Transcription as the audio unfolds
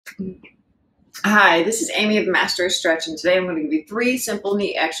Hi, this is Amy of Mastro Stretch, and today I'm going to give you 3 simple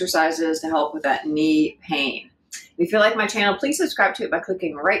knee exercises to help with that knee pain. If you like my channel, please subscribe to it by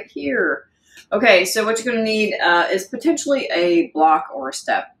clicking right here. Okay, so what you're going to need is potentially a block or a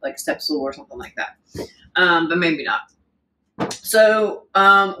step, like step stool or something like that, but maybe not. So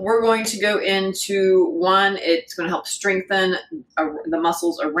we're going to go into one. It's going to help strengthen the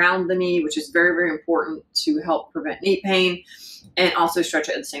muscles around the knee, which is very, very important to help prevent knee pain and also stretch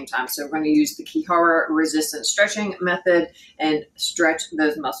it at the same time. So we're going to use the Ki-Hara resistance stretching method and stretch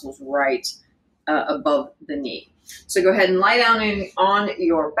those muscles right above the knee. So go ahead and lie down on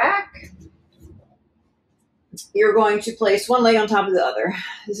your back. You're going to place one leg on top of the other.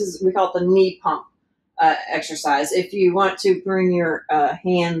 We call it the knee pump exercise. If you want to bring your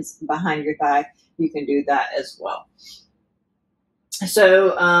hands behind your thigh, you can do that as well.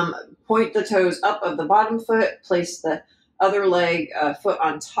 So point the toes up of the bottom foot, place the other leg foot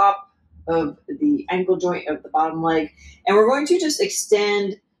on top of the ankle joint of the bottom leg, and we're going to just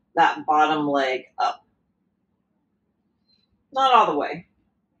extend that bottom leg up. Not all the way,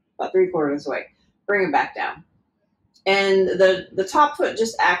 about 3/4 of the way. Bring it back down. And the top foot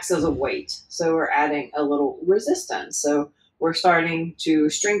just acts as a weight. So we're adding a little resistance. So we're starting to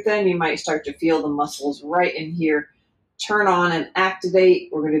strengthen. You might start to feel the muscles right in here turn on and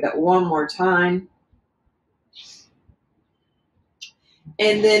activate. We're going to do that one more time.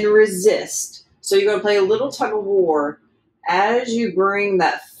 And then resist. So you're going to play a little tug of war as you bring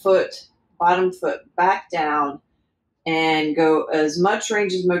that foot, bottom foot, back down and go as much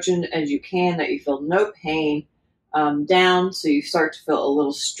range of motion as you can that you feel no pain. Down, so you start to feel a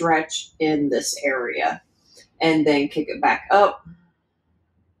little stretch in this area, and then kick it back up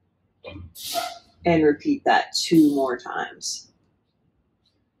and repeat that 2 more times.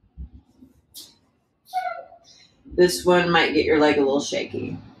 This one might get your leg a little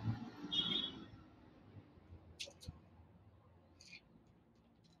shaky.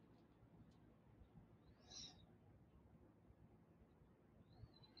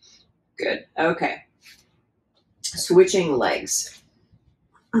 Good. Okay. Switching legs.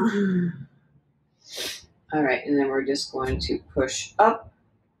 All right, and then we're just going to push up,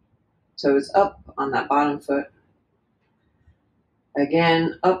 toes up on that bottom foot.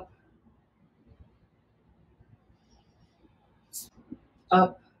 Again, up,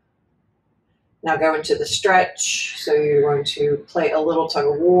 up. Now go into the stretch. So you're going to play a little tug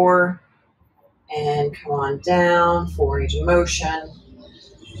of war and come on down, full range of motion,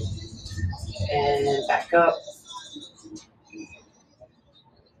 and back up.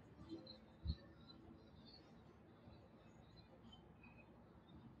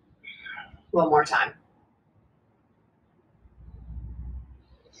 One more time.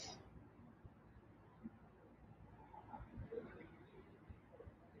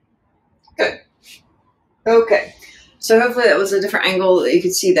 Good. Okay. So hopefully that was a different angle that you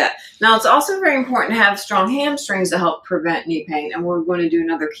could see that. Now it's also very important to have strong hamstrings to help prevent knee pain. And we're going to do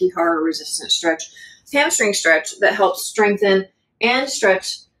another Ki-Hara resistance stretch, hamstring stretch that helps strengthen and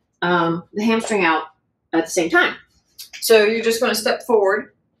stretch the hamstring out at the same time. So you're just going to step forward.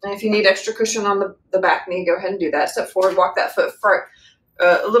 And if you need extra cushion on the back knee, go ahead and do that. Step forward, walk that foot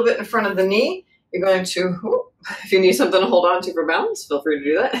a little bit in front of the knee. You're going to, if you need something to hold on to for balance, feel free to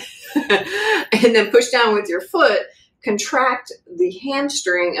do that. And then push down with your foot, contract the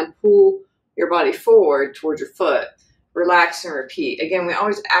hamstring and pull your body forward towards your foot. Relax and repeat. Again, we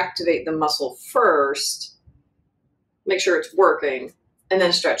always activate the muscle first, make sure it's working, and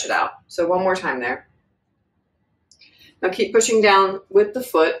then stretch it out. So one more time there. Now keep pushing down with the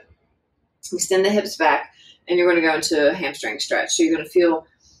foot, extend the hips back, and you're going to go into a hamstring stretch. So you're going to feel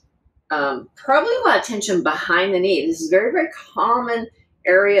probably a lot of tension behind the knee. This is a very, very common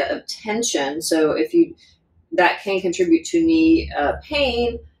area of tension. So that can contribute to knee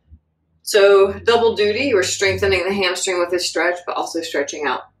pain. So double duty, you're strengthening the hamstring with this stretch, but also stretching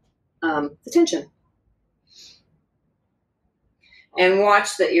out the tension. And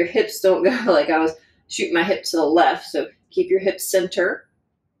watch that your hips don't go like I was shooting my hip to the left. So keep your hips center.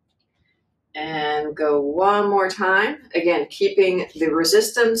 And go one more time. Again, keeping the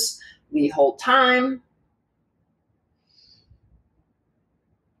resistance the whole time.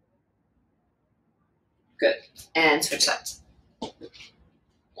 Good. And switch sides.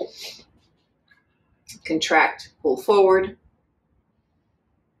 Contract, pull forward.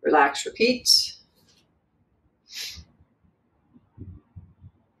 Relax, repeat.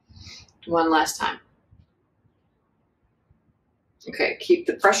 One last time. Okay, keep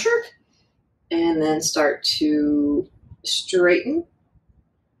the pressure. And then start to straighten.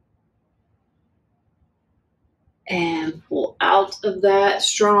 And pull out of that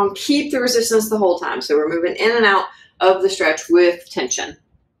strong. Keep the resistance the whole time. So we're moving in and out of the stretch with tension.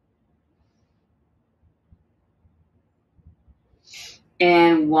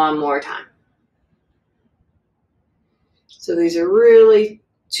 And one more time. So these are really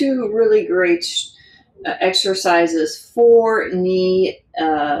two really great exercises for knee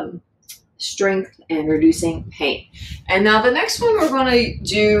strength and reducing pain. And now the next one we're going to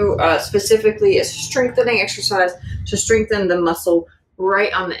do specifically is strengthening exercise to strengthen the muscle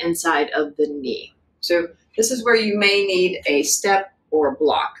right on the inside of the knee. So this is where you may need a step or a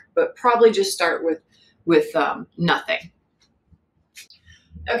block, but probably just start with nothing.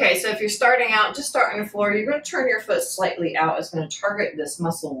 Okay, so if you're starting out, just start on the floor. You're going to turn your foot slightly out. It's going to target this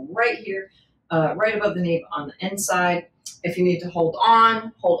muscle right here, right above the knee on the inside. If you need to hold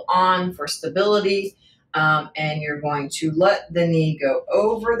on for stability, and you're going to let the knee go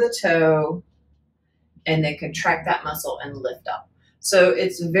over the toe and then contract that muscle and lift up. So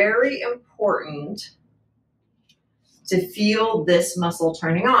it's very important to feel this muscle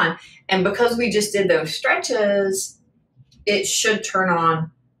turning on. And because we just did those stretches, it should turn on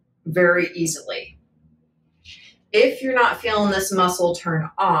very easily. If you're not feeling this muscle turn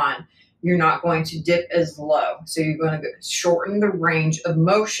on, you're not going to dip as low. So you're going to shorten the range of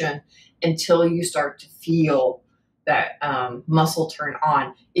motion until you start to feel that muscle turn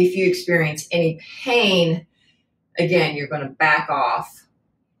on. If you experience any pain, again, you're going to back off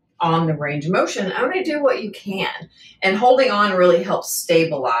on the range of motion. I'm going to do what you can. And holding on really helps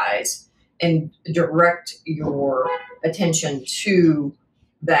stabilize and direct your attention to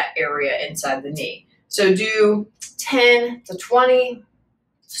that area inside the knee. So do 10 to 20.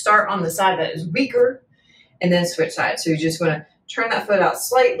 Start on the side that is weaker and then switch sides. So you're just going to turn that foot out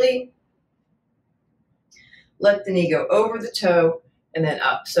slightly, let the knee go over the toe and then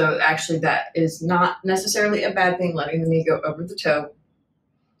up. So actually that is not necessarily a bad thing, letting the knee go over the toe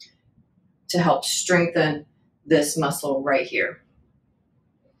to help strengthen this muscle right here.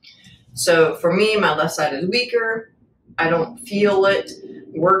 So for me, my left side is weaker. I don't feel it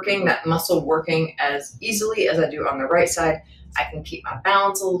working, that muscle working as easily as I do on the right side. I can keep my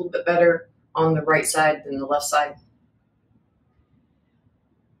balance a little bit better on the right side than the left side.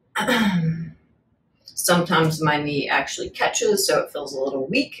 Sometimes my knee actually catches, so it feels a little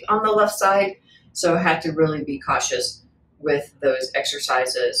weak on the left side. So I have to really be cautious with those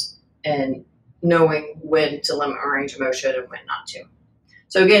exercises and knowing when to limit my range of motion and when not to.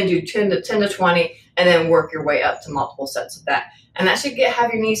 So again, do 10 to 20 and then work your way up to multiple sets of that. And that should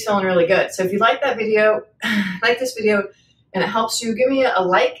have your knees feeling really good. So if you like that video, like this video, and it helps you, give me a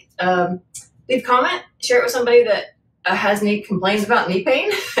like, leave a comment, share it with somebody that has complains about knee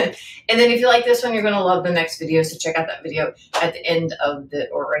pain. And then if you like this one, you're going to love the next video. So check out that video at the end of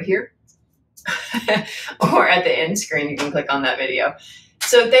or right here, or at the end screen. You can click on that video.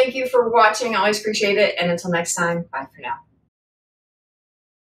 So thank you for watching. I always appreciate it. And until next time, bye for now.